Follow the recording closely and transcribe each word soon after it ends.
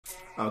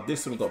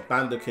This one got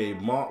Bandokay,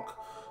 M.A.R.K,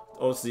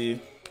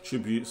 obviously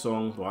tribute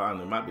song. Well, I don't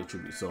know, it might be a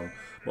tribute song,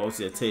 but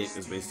obviously a tape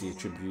is basically a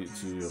tribute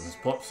to his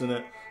pops in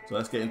it. So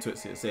let's get into it,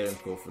 see what it's saying,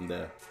 go from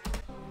there.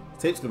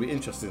 Tape's gonna be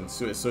interesting,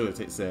 see what solo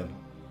tape's saying.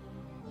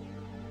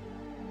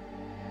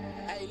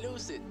 Hey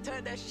Lucid,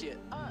 turn that shit.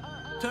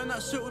 Turn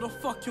that shit all the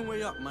fucking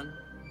way up, man.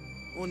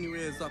 Only way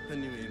is up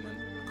anyway,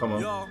 man. Come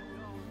on. Yo.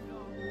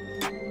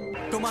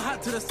 Got my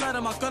hat to the side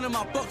and my gun in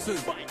my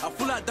boxers. I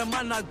feel like the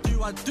man I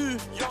do.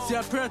 See,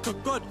 I pray to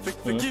God,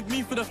 forgive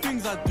me for the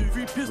things I do.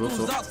 3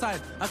 pistols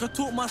outside, I can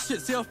talk my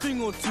shit, say a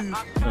thing or two.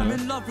 I'm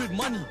in love with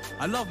money,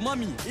 I love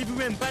mummy. Even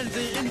when bands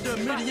ain't in the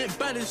middle, ain't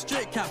bad as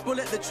straight cap. But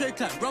let the tray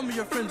clap, run with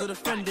your friends or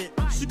defend it.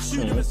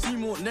 Shoot them and see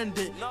won't lend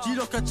it.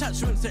 G-Lock a chat,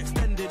 she won't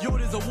extended. Yo,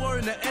 there's a war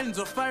in the ends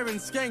of firing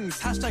skanks.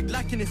 Hashtag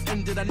lacking is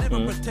ended, I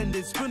never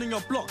pretended. Spinning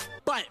your block,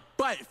 bite,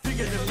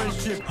 figure the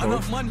friendship. I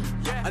love money,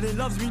 and it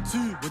loves me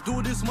too. With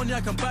all this money, I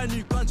can buy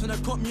new guns and I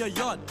caught me a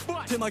yard.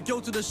 Take my girl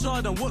to the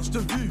shard and watch the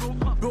view.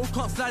 Bro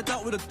can't slide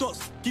out with the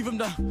dots. Give him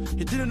the,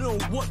 he didn't know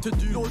what to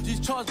do. Lord, he's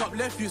charged up,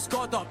 left you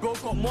scarred up. Bro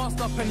got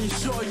masked up and he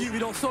shot at you. We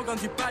don't sell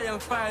guns, you buy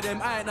and fire them.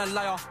 I ain't a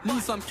liar.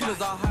 Need some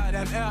killers, I'll hire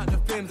them. Air out the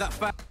flames that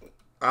fire.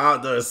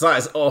 The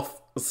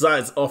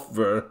side's off,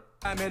 bro.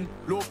 I'm in,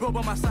 little bro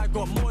by my side,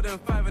 got more than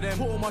 5 of them.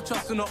 Put all my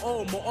trust in the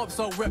old, more ops,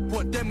 I'll rep,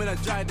 put them in a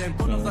dry then.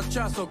 Gunners I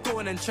try, so go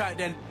in and try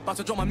then. About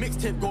to drop my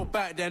mixtape, go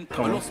back then.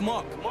 I lost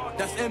M.A.R.K,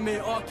 that's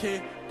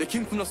M.A.R.K, the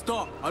king from the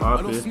start. I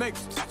lost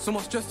Megs, so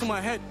much stress on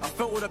my head. I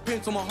felt all the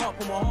pain on my heart,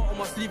 put my heart on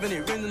my sleeve and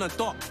it rained in the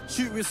dark.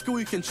 Shoot with school,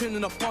 you can train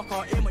in the park,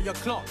 I'll aim at your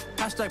clock.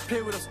 Hashtag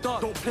play with a star,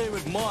 don't play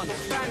with man.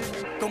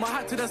 Bang, got my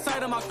hat to the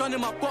side and my gun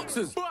in my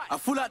boxers. I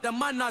feel like the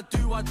man I do.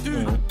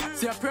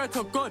 See, I pray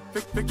to God,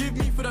 forgive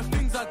me for the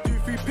things I do.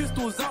 3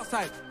 pistols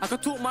outside, I can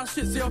talk my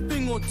shit, say a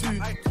thing or two.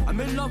 I'm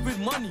in love with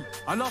money,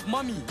 I love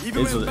mummy.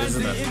 Even when bands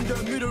ain't in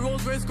the middle,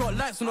 Rolls Royce got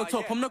lights on the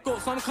top. I'm the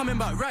GOAT, so I'm coming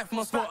back right from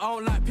my spot. I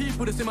don't like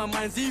people, this in my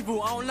mind's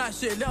evil. I don't like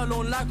shit, let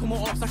alone like on my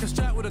ops. I can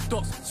strike with the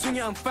dots, swing it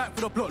and fight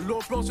for the block.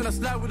 Low bros when I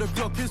slide with the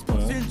Glock. His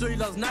pops enjoy, he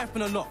loves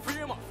knifing a lot.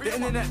 The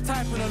internet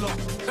typing a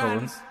lot.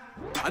 Bands.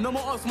 I know my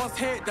ops must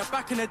hate that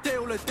back in the day,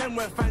 all of them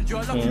were fans.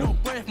 You're a lucky little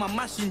boy if my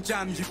machine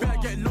jams. You better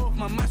get low if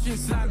my machine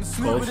slams.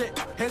 Smooth with it,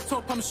 head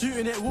top, I'm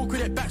shooting it. Walk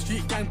with it,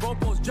 backstreet gang.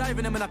 Bobos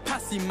driving them in a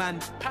passy man.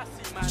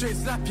 Straight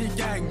slappy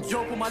gang.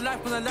 Yo, put my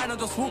life on the line, I'm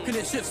just walking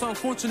it. Shit's so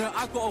unfortunate,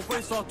 I got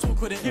away, so I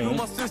talk with it. Even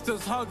my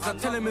sister's hugs, I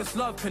tell him it's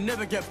love, can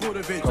never get bored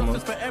of it.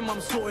 Justice for M, I'm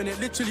sorting it,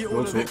 literally all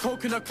of it.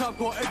 Coke in the club,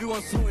 got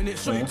everyone sorting it.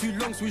 Shot you too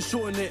long, so we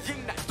shorten it.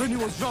 Donny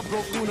was drug,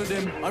 broke all of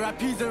them.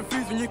 RIPs and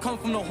frees when you come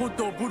from the hood,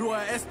 though. Budo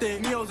at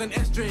estate, meals and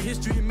S-J.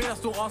 History made us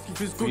still ask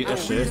if it's good, bro.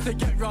 We used to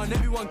get round,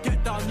 everyone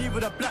get down. Either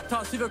the black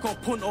top, see if I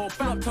got punt or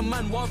back up to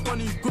man, while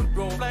Donny's good,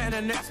 bro. Fly in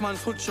the next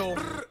man's hood show.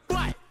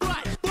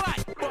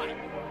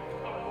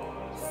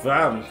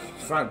 Fam,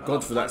 thank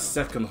God for that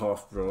second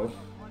half, bro.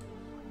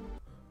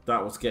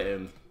 That was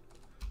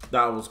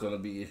gonna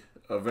be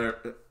a very...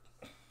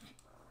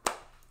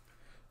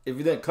 If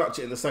you didn't clutch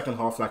it in the second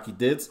half like he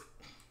did,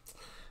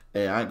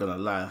 hey, I ain't gonna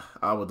lie,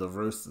 I would have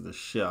roasted the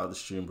shit out of the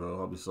stream, bro.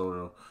 I'll be so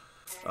real.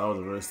 I would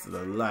have roasted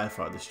the life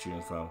out of the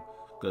stream, fam.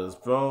 Because,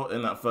 bro,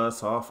 in that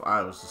first half,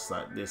 I was just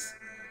like, this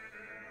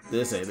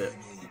ain't it.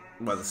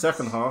 But the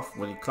second half,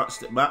 when he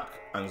clutched it back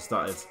and he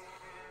started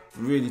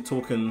really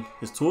talking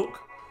his talk,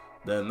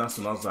 then that's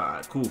when I was like,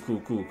 right, cool.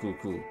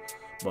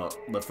 But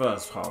the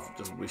first half,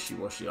 just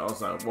wishy-washy. I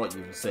was like, what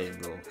you even saying,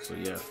 bro? So,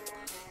 yeah.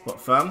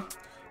 But, fam,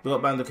 we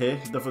got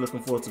Bandokay. Definitely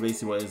looking forward to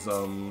basically what his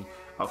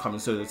upcoming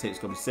solo tape's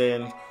going to be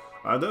saying.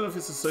 I don't know if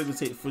it's a solo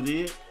tape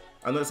fully.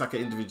 I know it's like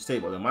an individual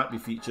tape, but there might be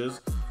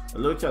features.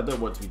 And look, I don't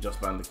want it to be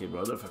just Bandokay,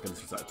 bro. I don't think I can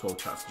listen to like 12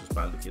 tracks just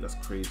Bandokay. That's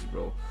crazy,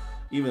 bro.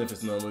 Even if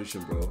it's no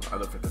emotion, bro, I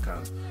don't think I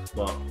can.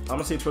 But I'm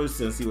gonna say post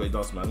it and see what it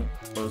does, man.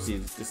 Obviously,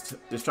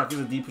 this track is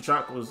a deeper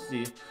track.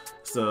 Obviously,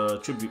 it's a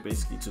tribute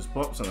basically to his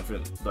pops, and I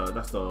think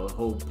that's the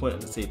whole point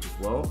of the tape as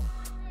well,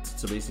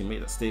 to basically make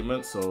that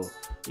statement. So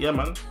yeah,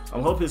 man,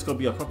 I'm hoping it's gonna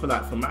be a proper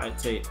like thematic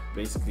tape,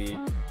 basically,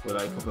 where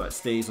like proper like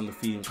stays on the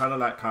theme, kind of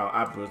like how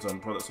Abra's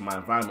Products of My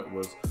Environment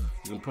was.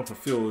 You can proper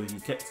feel he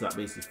kept to that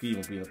basic theme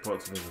of being a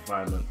product of his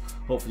environment.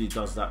 Hopefully he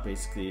does that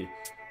basically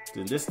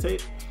in this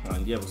tape,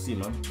 and yeah, we'll see,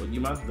 man. But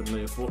you, man, let me know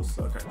your thoughts.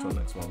 So I'll catch you on the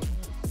next one.